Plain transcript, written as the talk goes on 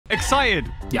Excited?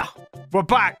 Yeah. We're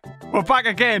back. We're back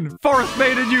again. Forrest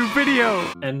made a new video.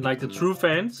 And like the true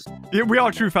fans. Yeah, we are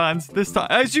true fans this time.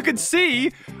 As you can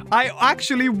see, I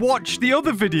actually watched the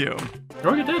other video.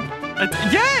 Oh, you did?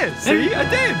 Yeah, see, I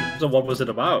did. So what was it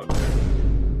about?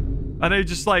 And I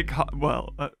just like,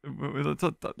 well, that's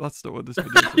not what this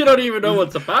video is. You don't even know what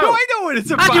it's about. No, I know what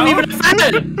it's about. How do you even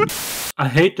defend it? I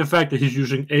hate the fact that he's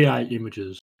using AI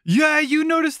images. Yeah, you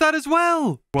noticed that as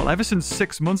well. Well, ever since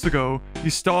 6 months ago, he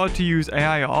started to use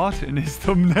AI art in his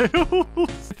thumbnails.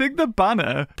 I think the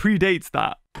banner predates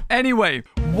that. Anyway,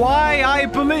 why I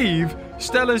believe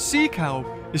Stellar Seacow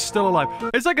is still alive.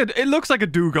 It looks like a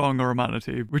dugong or a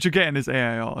manatee, which again is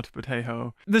AI art, but hey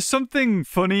ho. There's something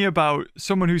funny about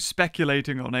someone who's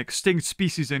speculating on extinct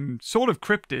species and sort of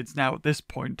cryptids now at this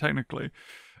point, technically.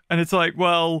 And it's like,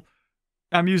 well,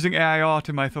 I'm using AI art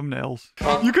in my thumbnails.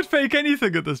 You could fake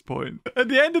anything at this point. At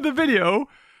the end of the video,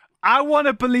 I want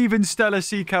to believe in Stellar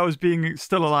Seacow as being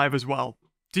still alive as well.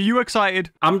 Do you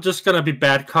excited? I'm just gonna be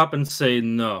bad cop and say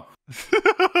no.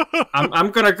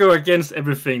 I'm gonna go against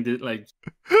everything that, like,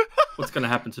 what's gonna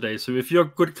happen today. So if you're a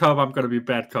good cop, I'm gonna be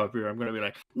bad cop here. I'm gonna be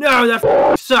like, no,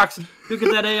 that sucks. Look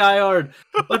at that AI art.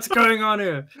 What's going on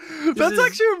here? That's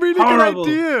actually a really horrible.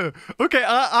 good idea. Okay,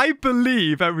 I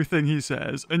believe everything he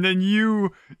says, and then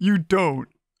you don't.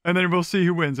 And then we'll see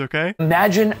who wins, okay?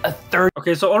 Imagine a third.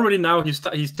 Okay, so already now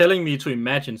he's telling me to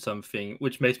imagine something,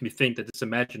 which makes me think that it's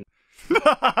imagined.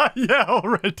 Yeah,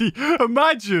 already.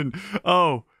 Imagine.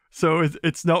 Oh, so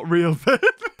it's not real then?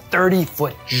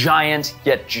 30-foot giant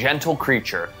yet gentle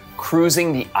creature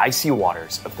cruising the icy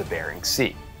waters of the Bering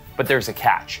Sea. But there's a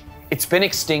catch. It's been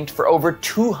extinct for over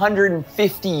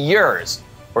 250 years,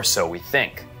 or so we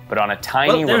think. But on a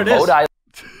tiny remote island.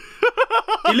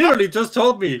 He literally just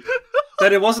told me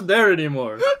that it wasn't there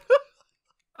anymore.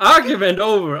 Argument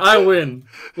over. I win.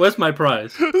 Where's my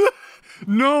prize?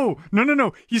 No.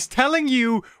 He's telling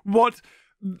you what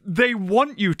they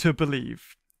want you to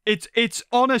believe. It's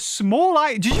on a small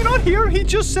island. Did you not hear? He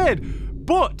just said,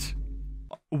 but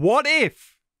what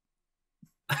if?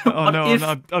 Oh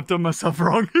no, I've done myself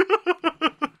wrong.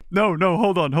 No,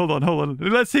 hold on.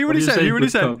 Let's hear what he said. Hear what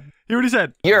he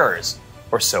said. Years,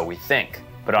 or so we think.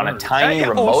 But on a tiny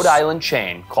remote island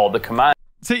chain called the Command.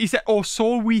 So he said, or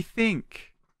so we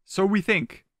think. So we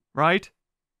think, right?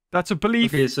 That's a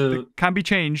belief that can be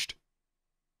changed.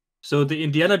 So the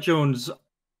Indiana Jones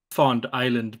font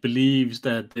island believes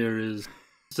that there is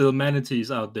still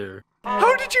manatees out there.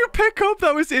 How did you pick up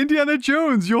that was Indiana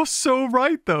Jones? You're so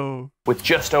right, though. With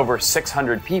just over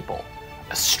 600 people,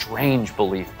 a strange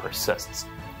belief persists.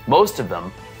 Most of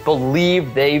them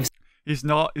believe they've... He's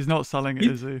not selling it,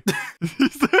 is he?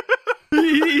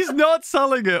 He's not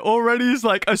selling it. Already he's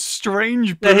like a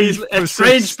strange belief. Yeah, he's a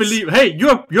strange belief. Hey,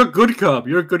 you're a good cop.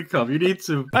 You're a good cop. You need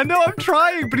to... I know, I'm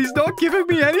trying, but he's not giving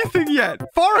me anything yet.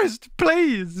 Forrest,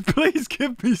 please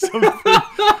give me something.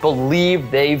 Believe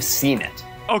they've seen it.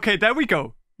 Okay, there we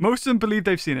go. Most of them believe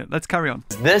they've seen it. Let's carry on.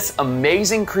 This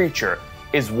amazing creature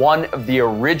is one of the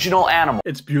original animals.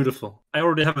 It's beautiful. I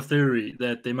already have a theory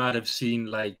that they might have seen,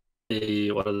 like,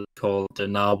 what are they called? The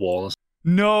narwhals.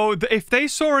 No, if they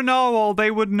saw a narwhal, they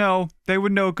would know. They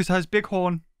would know because it has big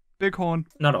horn. Big horn.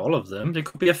 Not all of them. They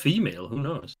could be a female. Who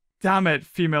knows? Damn it,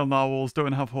 female narwhals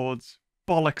don't have horns.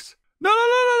 Bollocks. No.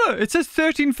 It says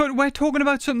 13 foot. We're talking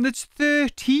about something that's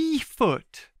 30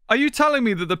 foot. Are you telling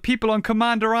me that the people on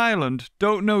Commander Island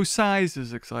don't know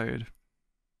sizes, Xseidet?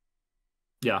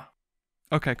 Yeah.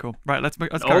 Okay, cool. Right, let's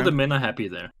all the men are happy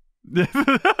there.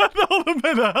 All the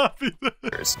men are happy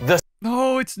there.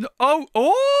 No, it's not. Oh!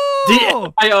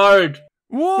 The AI art.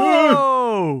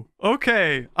 Whoa!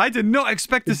 Okay, I did not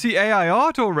expect to see AI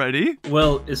art already.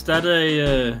 Well, is that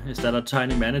a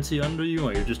tiny manatee under you,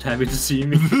 or are you just happy to see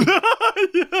me?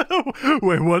 Yeah.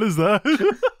 Wait, what is that?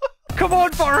 Come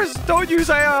on, Forrest! Don't use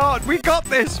AI art. We got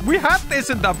this. We have this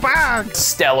in the bag.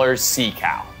 Stellar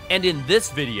Seacow. And in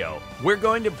this video, we're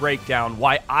going to break down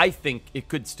why I think it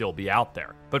could still be out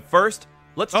there. But first,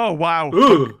 let's... Oh, wow.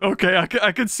 Ooh. Okay,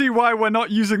 I can see why we're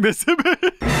not using this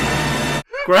image.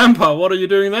 Grandpa, what are you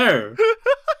doing there?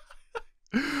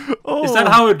 Oh. Is that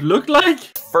how it looked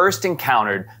like? First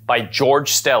encountered by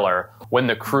George Stellar when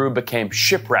the crew became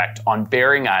shipwrecked on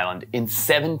Bering Island in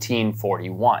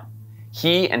 1741.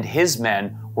 He and his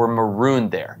men were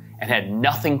marooned there and had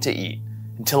nothing to eat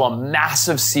until a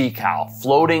massive sea cow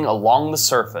floating along the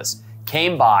surface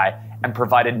came by and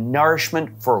provided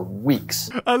nourishment for weeks.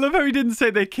 I love how he didn't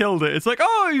say they killed it. It's like,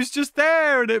 oh, he was just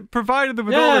there and it provided them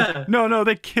with all this. No,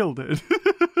 they killed it.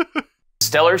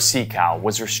 Stellar Seacow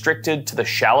was restricted to the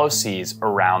shallow seas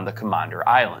around the Commander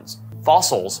Islands.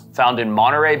 Fossils found in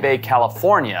Monterey Bay,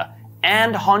 California,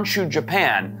 and Honshu,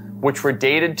 Japan, which were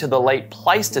dated to the late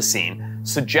Pleistocene,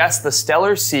 suggest the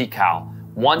Stellar Seacow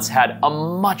once had a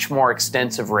much more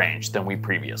extensive range than we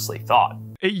previously thought.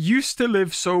 It used to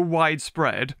live so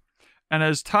widespread, and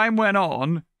as time went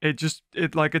on, its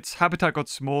habitat got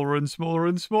smaller and smaller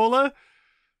and smaller.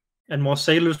 And more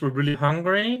sailors were really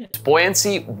hungry. Its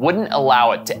buoyancy wouldn't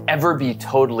allow it to ever be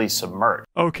totally submerged.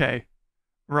 Okay,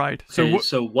 right. Okay,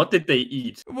 so what did they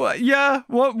eat? Well, yeah,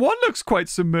 one looks quite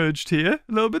submerged here,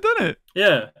 a little bit, doesn't it?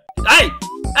 Yeah.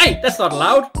 Hey, that's not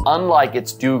allowed. Unlike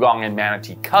its dugong and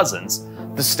manatee cousins,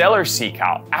 the Stellar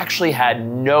Seacow actually had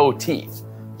no teeth.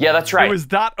 Yeah, that's right. It was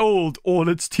that old, all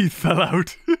its teeth fell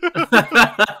out.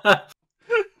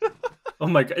 Oh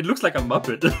my god, it looks like a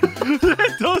Muppet.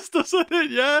 It does, doesn't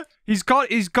it? Yeah. He's got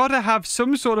to have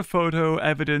some sort of photo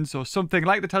evidence or something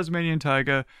like the Tasmanian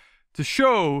tiger to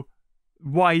show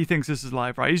why he thinks this is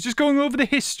live, right? He's just going over the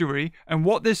history and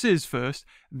what this is first,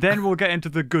 then we'll get into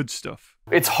the good stuff.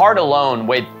 Its heart alone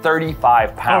weighed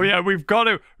 35 pounds. Oh yeah, we've got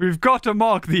to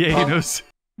mark the anus.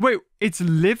 Wait, its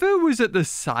liver was at the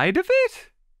side of it?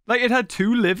 Like it had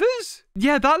two livers?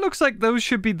 Yeah, that looks like those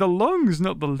should be the lungs,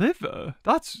 not the liver.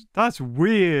 That's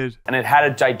weird. And it had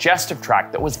a digestive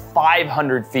tract that was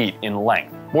 500 feet in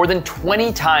length, more than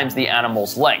 20 times the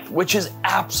animal's length, which is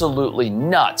absolutely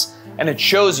nuts. And it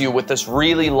shows you with this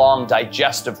really long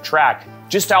digestive tract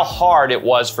just how hard it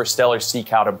was for Stellar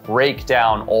Seacow to break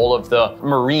down all of the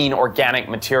marine organic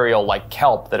material like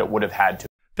kelp that it would have had to.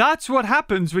 That's what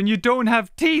happens when you don't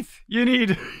have teeth. You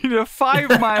need a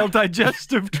 5-mile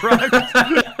digestive tract.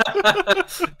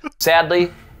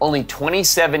 Sadly, only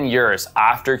 27 years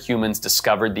after humans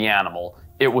discovered the animal,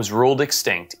 it was ruled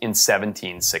extinct in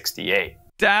 1768.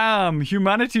 Damn,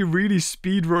 humanity really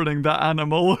speedrunning that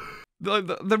animal.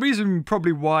 The reason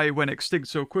probably why it went extinct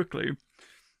so quickly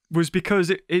was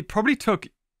because it probably took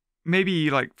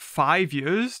maybe like 5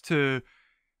 years to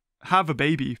have a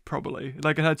baby, probably.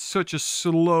 Like it had such a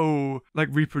slow, like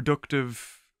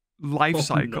reproductive life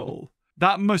cycle. No.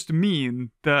 That must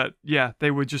mean that, yeah, they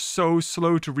were just so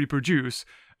slow to reproduce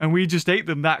and we just ate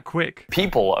them that quick.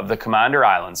 People of the Commander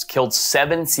Islands killed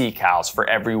 7 sea cows for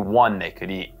every one they could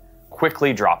eat,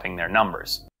 quickly dropping their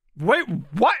numbers. Wait,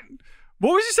 what?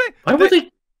 What was you saying? Why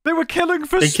would they were killing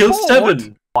for They sport? killed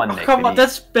 7. Oh, come on,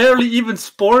 that's barely even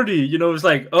sporty. You know, it's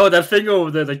like, oh, that thing over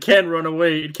there, they can't run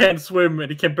away, it can't swim, and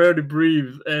it can barely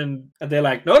breathe. And they're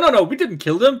like, no, we didn't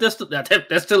kill them. They're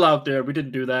still out there. We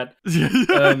didn't do that. Yeah.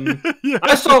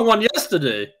 I saw one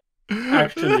yesterday,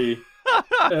 actually.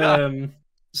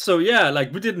 So yeah,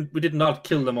 like we did not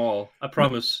kill them all. I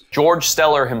promise. George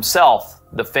Stellar himself,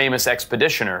 the famous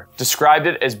expeditioner, described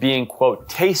it as being, quote,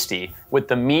 tasty, with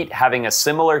the meat having a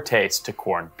similar taste to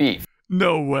corned beef.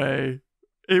 No way.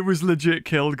 It was legit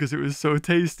killed because it was so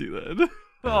tasty then.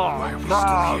 Oh,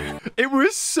 no. It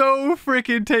was so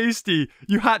freaking tasty.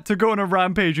 You had to go on a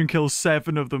rampage and kill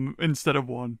 7 of them instead of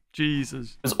 1.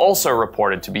 Jesus. It was also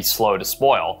reported to be slow to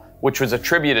spoil, which was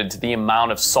attributed to the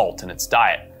amount of salt in its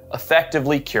diet,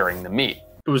 effectively curing the meat.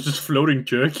 It was just floating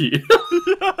jerky.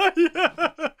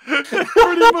 Yeah. It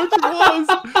pretty much was.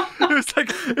 It was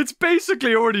like, it's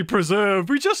basically already preserved.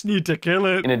 We just need to kill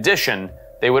it. In addition,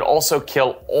 they would also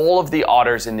kill all of the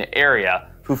otters in the area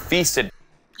who feasted.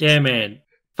 Yeah, man.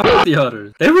 Fuck the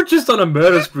otters. They were just on a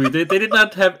murder spree. They did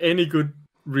not have any good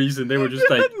reason. They were just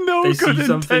like, no they good see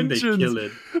something, intentions. they kill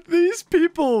it. These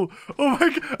people, oh my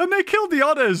god, and they killed the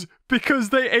otters because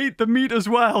they ate the meat as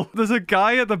well. There's a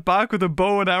guy at the back with a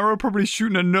bow and arrow probably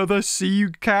shooting another sea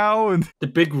cow. And the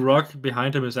big rock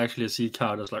behind him is actually a sea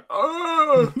cow that's like,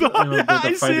 oh!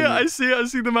 I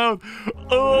see the mouth.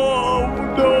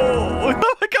 Oh no. I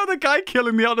like how the guy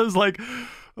killing the otter's like,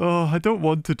 oh, I don't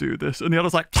want to do this. And the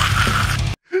other's like,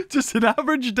 just an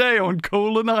average day on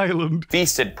Colan Island.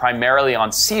 Feasted primarily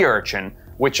on sea urchin,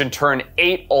 which in turn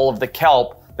ate all of the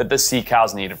kelp that the sea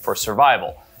cows needed for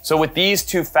survival. So with these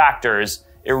two factors,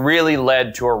 it really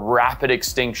led to a rapid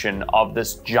extinction of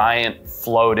this giant,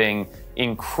 floating,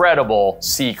 incredible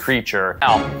sea creature.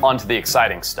 Now, onto the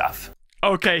exciting stuff.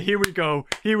 Okay, here we go.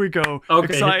 Okay,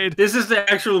 Excited. This is the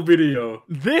actual video.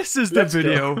 This is the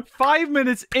video. 5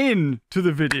 minutes in to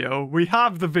the video, we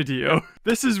have the video.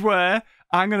 This is where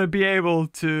I'm going to be able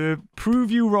to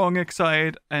prove you wrong,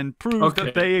 Xseidet, and prove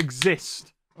that they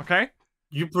exist. Okay?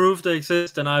 You prove they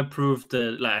exist, and I prove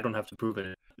that... Like, I don't have to prove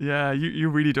it. Yeah, you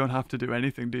really don't have to do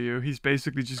anything, do you? He's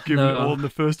basically just giving it all in the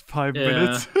first 5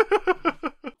 minutes.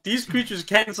 these creatures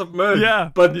can't submerge. Yeah.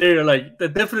 But they're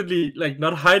definitely like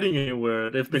not hiding anywhere.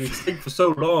 They've been extinct for so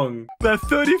long. They're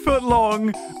 30 foot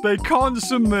long, they can't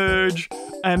submerge,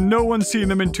 and no one's seen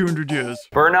them in 200 years.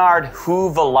 Bernard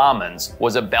Heuvelamans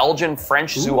was a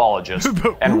Belgian-French zoologist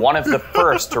and one of the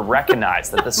first to recognize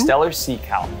that the Stellar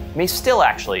Seacow may still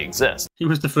actually exist. He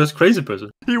was the first crazy person.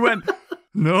 He went,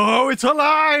 no, it's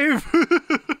alive!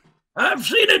 I've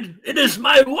seen it! It is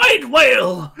my white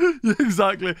whale!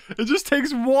 Exactly. It just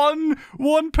takes one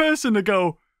person to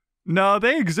go, no,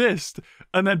 they exist.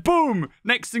 And then boom,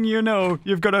 next thing you know,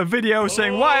 you've got a video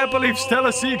saying why I believe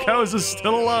Stellar Seacows are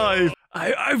still alive.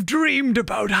 I've dreamed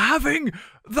about having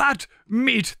that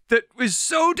meat that was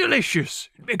so delicious.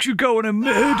 It makes you go on a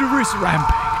murderous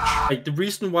rampage. Like, the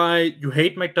reason why you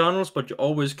hate McDonald's but you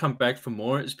always come back for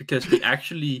more is because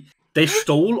they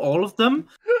stole all of them,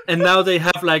 and now they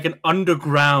have like an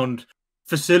underground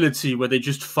facility where they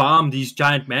just farm these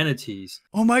giant manatees.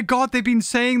 Oh my god, they've been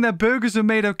saying their burgers are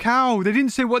made of cow. They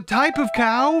didn't say what type of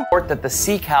cow. Report that the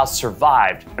sea cows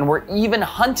survived and were even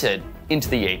hunted into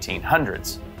the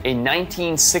 1800s. A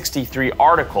 1963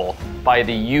 article by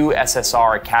the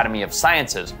USSR Academy of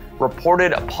Sciences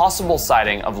reported a possible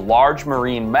sighting of large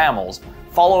marine mammals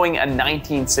following a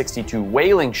 1962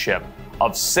 whaling ship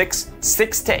of 6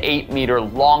 to 8 meter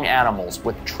long animals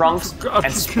with trunks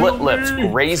and split lips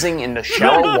grazing in the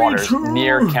shallow waters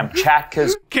near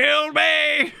Kamchatka's. Kill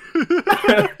me!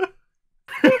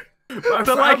 My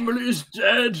family is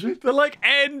dead. They're like,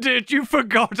 end it, you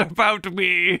forgot about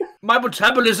me. My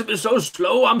metabolism is so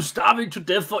slow, I'm starving to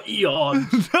death for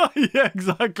eons. Yeah,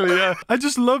 exactly, yeah. I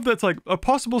just love that it's like a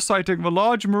possible sighting of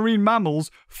large marine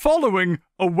mammals following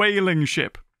a whaling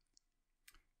ship.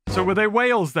 So were they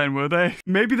whales then, were they?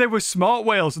 Maybe they were smart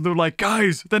whales and they were like,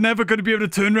 guys, they're never going to be able to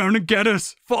turn around and get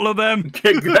us. Follow them.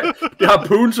 The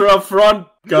harpoons are up front,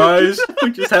 guys.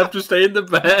 We just have to stay in the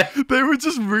back. They were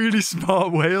just really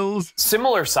smart whales.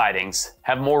 Similar sightings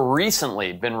have more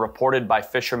recently been reported by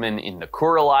fishermen in the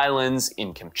Kuril Islands,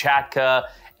 in Kamchatka,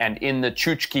 and in the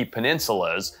Chukchi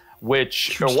Peninsulas,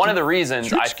 which are one of the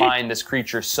reasons I find this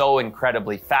creature so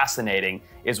incredibly fascinating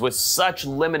is with such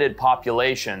limited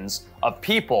populations of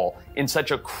people in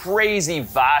such a crazy,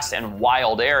 vast, and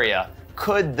wild area,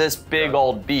 could this big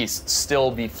old beast still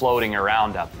be floating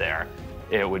around up there?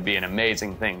 It would be an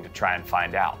amazing thing to try and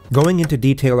find out. Going into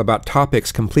detail about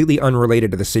topics completely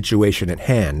unrelated to the situation at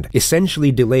hand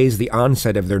essentially delays the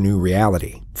onset of their new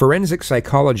reality. Forensic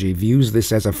psychology views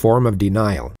this as a form of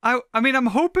denial. I mean, I'm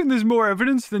hoping there's more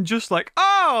evidence than just like,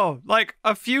 oh, like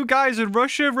a few guys in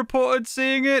Russia reported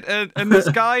seeing it and this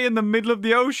guy in the middle of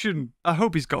the ocean. I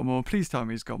hope he's got more. Please tell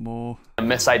me he's got more. A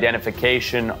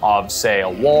misidentification of, say, a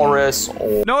walrus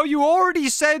or... No, you already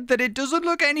said that it doesn't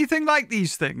look anything like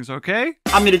these things, okay?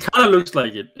 I mean, it kind of looks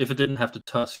like it if it didn't have the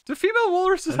tusk. Do female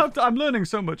walruses have to... I'm learning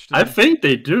so much today. I think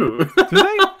they do. Do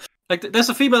they? Like, there's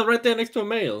a female right there next to a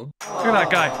male. Look at that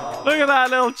guy. Look at that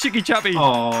little chicky chappy.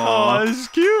 Aww. Oh, he's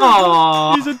cute.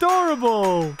 Aww. He's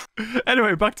adorable.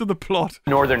 Anyway, back to the plot.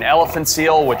 Northern elephant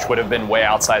seal, which would have been way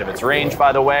outside of its range,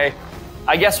 by the way.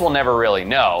 I guess we'll never really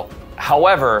know.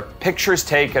 However, pictures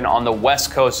taken on the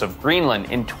west coast of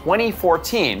Greenland in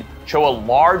 2014 show a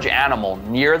large animal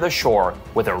near the shore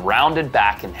with a rounded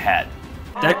back and head.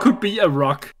 That could be a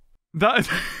rock. That...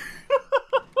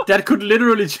 That could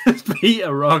literally just be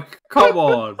a rock. Come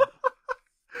on.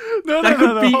 That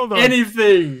could be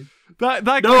anything.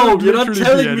 No, you're not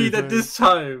telling me that this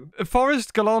time.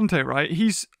 Forrest Galante, right?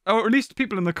 He's, or at least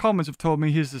people in the comments have told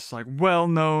me he's this like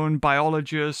well-known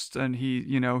biologist, and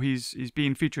he's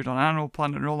being featured on Animal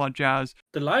Planet and all that jazz.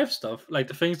 The live stuff, like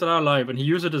the things that are live, and he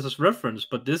uses it as reference,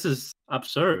 but this is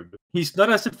absurd. He's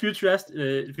not as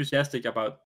enthusiastic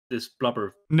about this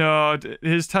blubber. No,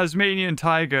 his Tasmanian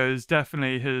tiger is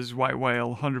definitely his white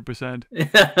whale, 100%.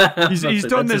 He's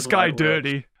done this guy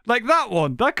dirty. Like that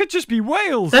one, that could just be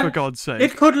whales, for God's sake.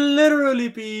 It could literally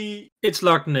be, it's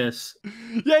Loch Ness.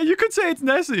 Yeah, you could say it's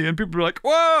Nessie, and people are like,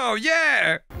 whoa,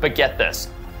 yeah. But get this,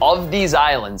 of these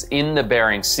islands in the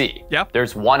Bering Sea,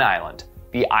 there's one island,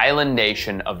 the island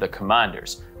nation of the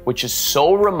Commanders, which is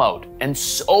so remote and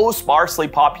so sparsely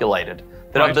populated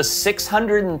that of the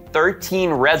 613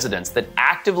 residents that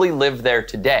actively live there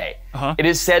today, it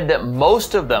is said that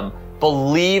most of them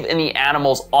believe in the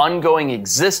animal's ongoing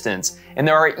existence, and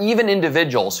there are even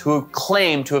individuals who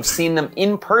claim to have seen them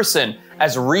in person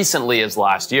as recently as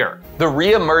last year. The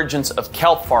re-emergence of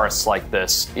kelp forests like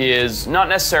this is not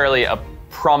necessarily a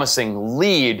promising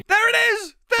lead. There it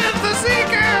is! There's the sea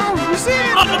cow! You see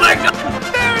it? Oh my god!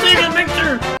 There it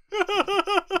is!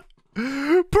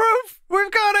 Proof!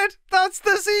 We've got it! That's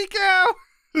the sea cow!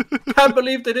 Can't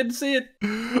believe they didn't see it.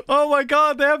 Oh my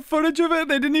god, they have footage of it?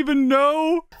 They didn't even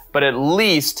know? But at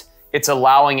least it's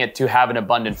allowing it to have an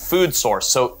abundant food source.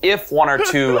 So if one or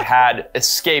two had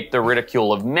escaped the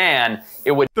ridicule of man,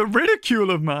 it would... The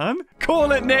ridicule of man?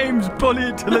 Call it names, bully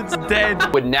it till it's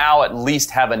dead. Would now at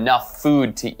least have enough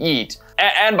food to eat.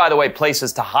 And by the way,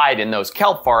 places to hide in those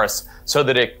kelp forests so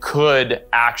that it could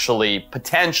actually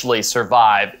potentially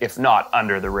survive, if not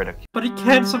under the ridicule. But he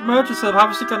can't submerge himself. How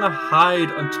is he gonna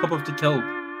hide on top of the kelp?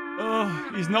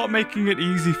 Oh, he's not making it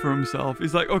easy for himself.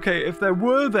 He's like, okay, if there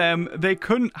were them, they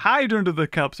couldn't hide under the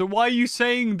kelp. So why are you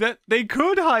saying that they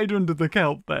could hide under the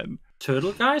kelp then?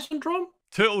 Turtle guy syndrome?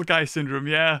 Turtle guy syndrome,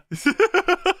 yeah.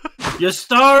 Your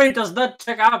story does not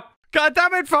check up. God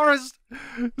damn it, Forrest!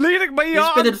 Leading me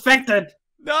on! He's been infected.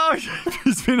 No,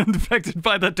 he's been infected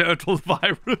by the turtle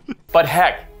virus. But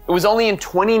heck, it was only in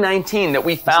 2019 that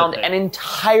we found an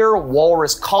entire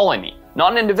walrus colony.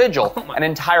 Not an individual, an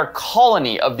entire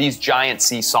colony of these giant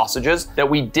sea sausages that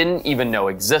we didn't even know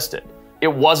existed. It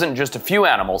wasn't just a few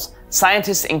animals.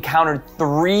 Scientists encountered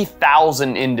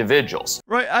 3,000 individuals.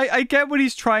 Right, I get what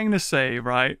he's trying to say,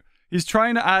 right? He's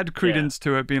trying to add credence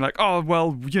to it, being like, oh,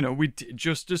 well, you know, we did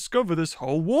just discover this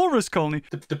whole walrus colony.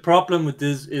 The problem with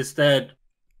this is that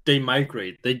they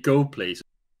migrate, they go places,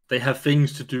 they have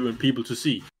things to do and people to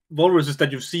see. Walruses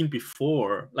that you've seen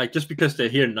before, like just because they're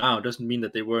here now doesn't mean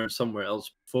that they weren't somewhere else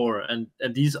before. And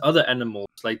these other animals,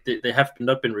 like they have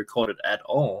not been recorded at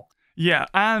all. Yeah,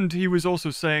 and he was also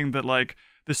saying that like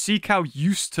the sea cow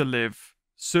used to live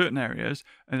certain areas,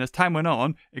 and as time went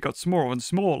on, it got smaller and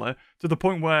smaller to the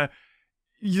point where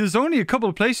there's only a couple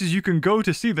of places you can go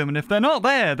to see them, and if they're not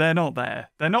there, they're not there.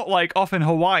 They're not like off in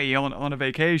Hawaii on a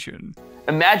vacation.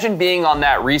 Imagine being on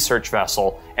that research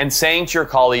vessel and saying to your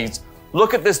colleagues,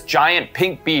 look at this giant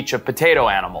pink beach of potato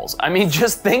animals. I mean,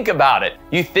 just think about it.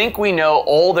 You think we know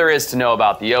all there is to know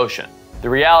about the ocean. The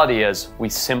reality is, we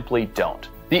simply don't.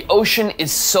 The ocean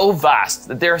is so vast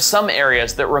that there are some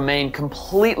areas that remain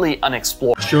completely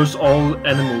unexplored. Shows all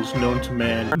animals known to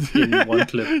man in one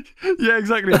clip. Yeah,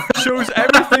 exactly. Shows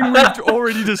everything we've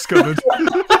already discovered.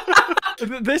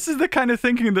 This is the kind of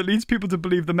thinking that leads people to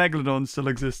believe the megalodon still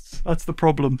exists. That's the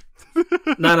problem.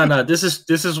 No. This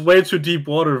is way too deep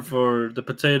water for the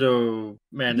potato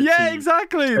manatee. Yeah,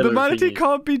 exactly. The manatee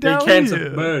can't be down here. They can't here.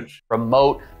 submerge.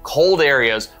 Remote, cold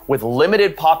areas with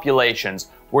limited populations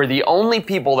where the only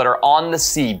people that are on the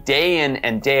sea day in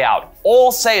and day out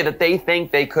all say that they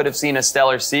think they could have seen a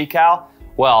Stellar Seacow.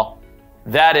 Well,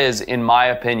 that is, in my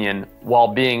opinion, while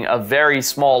being a very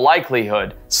small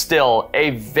likelihood, still a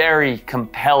very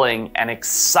compelling and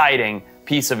exciting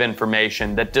piece of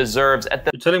information that deserves at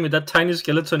the... You're telling me that tiny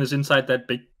skeleton is inside that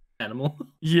big animal?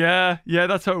 Yeah,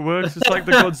 that's how it works. It's like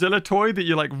the Godzilla toy that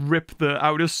you like rip the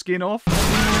outer skin off.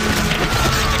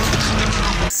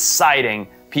 Exciting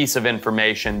piece of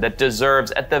information that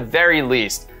deserves, at the very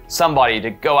least, somebody to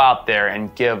go out there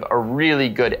and give a really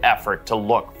good effort to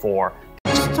look for.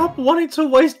 Stop wanting to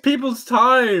waste people's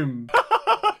time.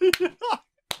 Yeah.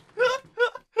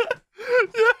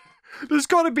 There's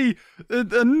got to be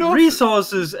enough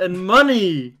resources and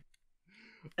money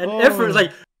and effort. It's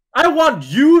like, I want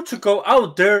you to go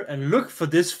out there and look for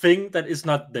this thing that is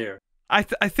not there. I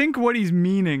think what he's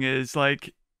meaning is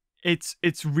like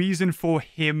it's reason for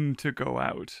him to go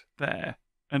out there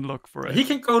and look for it. He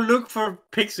can go look for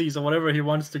pixies or whatever he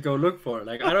wants to go look for.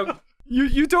 Like, I don't...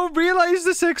 You don't realize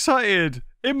this, Xseidet.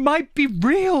 It might be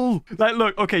real. Like,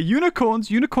 look, okay, unicorns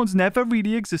never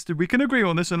really existed. We can agree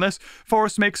on this unless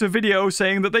Forrest makes a video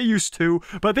saying that they used to.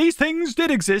 But these things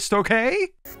did exist, okay?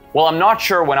 Well, I'm not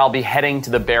sure when I'll be heading to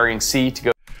the Bering Sea to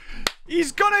go.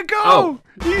 He's gonna go! Oh.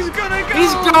 He's gonna go!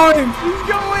 He's going! He's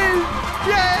going!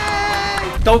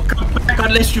 Yay! Don't come back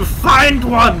unless you find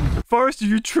one! Forrest, if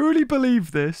you truly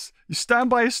believe this, you stand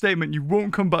by a statement, you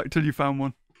won't come back till you found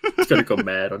one. He's gonna go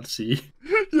mad on sea.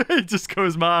 Yeah, he just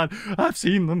goes mad. I've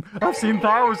seen them. I've seen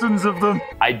thousands of them.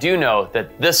 I do know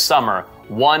that this summer,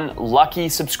 one lucky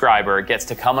subscriber gets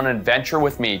to come on an adventure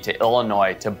with me to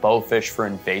Illinois to bowfish for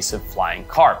invasive flying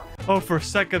carp. Oh, for a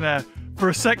second there,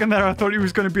 I thought he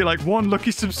was going to be like, one lucky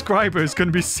subscriber is going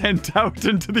to be sent out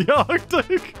into the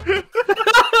Arctic.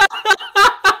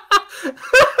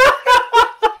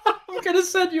 I'm gonna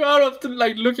send you out after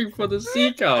like looking for the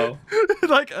sea cow.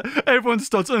 Like everyone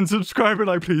starts unsubscribing.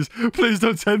 Like, please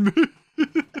don't send me.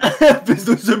 Please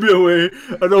don't send me away.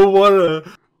 I don't wanna.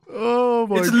 Oh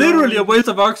my God. It's literally a waste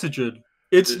of oxygen.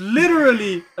 It's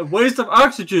literally a waste of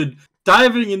oxygen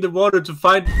diving in the water to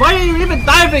find. Why are you even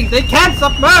diving? They can't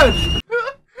submerge.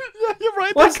 Yeah, you're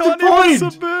right. What's they can't the point?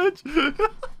 even submerge.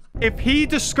 If he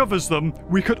discovers them,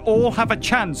 we could all have a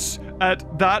chance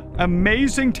at that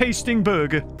amazing tasting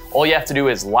burger. All you have to do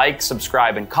is like,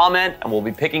 subscribe, and comment, and we'll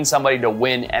be picking somebody to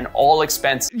win an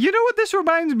all-expense. You know what this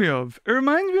reminds me of? It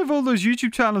reminds me of all those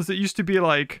YouTube channels that used to be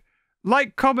like,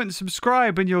 comment,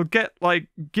 subscribe, and you'll get, like,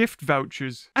 gift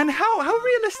vouchers. And how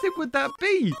realistic would that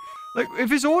be? Like,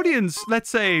 if his audience, let's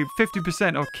say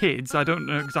 50% are kids, I don't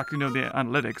exactly know the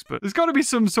analytics, but there's got to be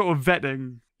some sort of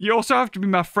vetting. You also have to be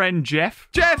my friend Jeff.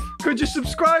 Jeff, could you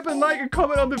subscribe and like and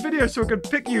comment on the video so I can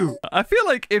pick you? I feel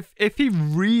like if he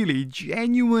really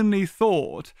genuinely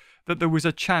thought that there was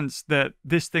a chance that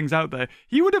this thing's out there,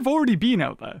 he would have already been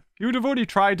out there. He would have already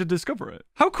tried to discover it.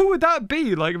 How cool would that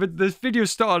be? Like, if this video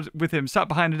started with him sat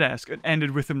behind a desk and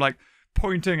ended with him, like,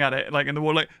 pointing at it, like, in the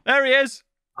wall, like, there he is.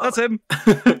 That's him.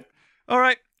 All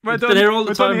right, we're done. Been here all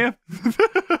the time. Here.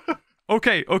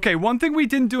 Okay, one thing we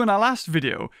didn't do in our last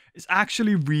video is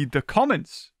actually read the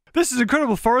comments. This is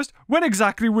incredible, Forrest. When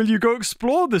exactly will you go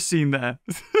explore the scene there?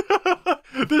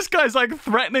 This guy's like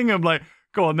threatening him, like,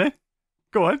 go on then.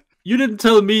 Go on. You didn't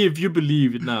tell me if you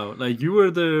believe it now. Like, you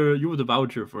were the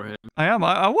voucher for him. I am.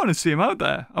 I want to see him out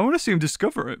there. I want to see him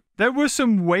discover it. There were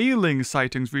some whaling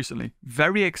sightings recently.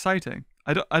 Very exciting.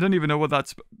 I don't even know what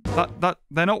that's...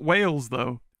 They're not whales,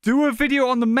 though. Do a video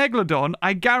on the Megalodon.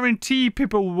 I guarantee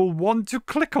people will want to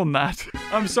click on that.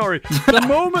 I'm sorry. The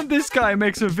moment this guy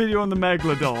makes a video on the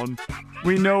Megalodon,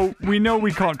 we know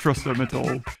we can't trust them at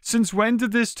all. Since when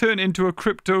did this turn into a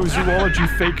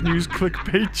cryptozoology fake news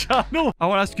clickbait channel? I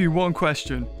want to ask you one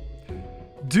question.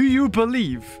 Do you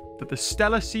believe that the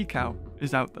Stellar Seacow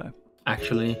is out there?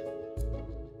 Actually,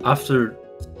 after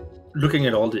looking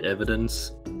at all the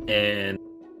evidence and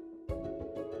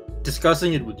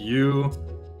discussing it with you,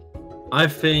 I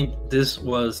think this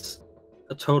was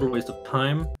a total waste of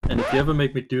time, and if you ever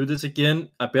make me do this again,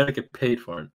 I better get paid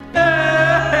for it.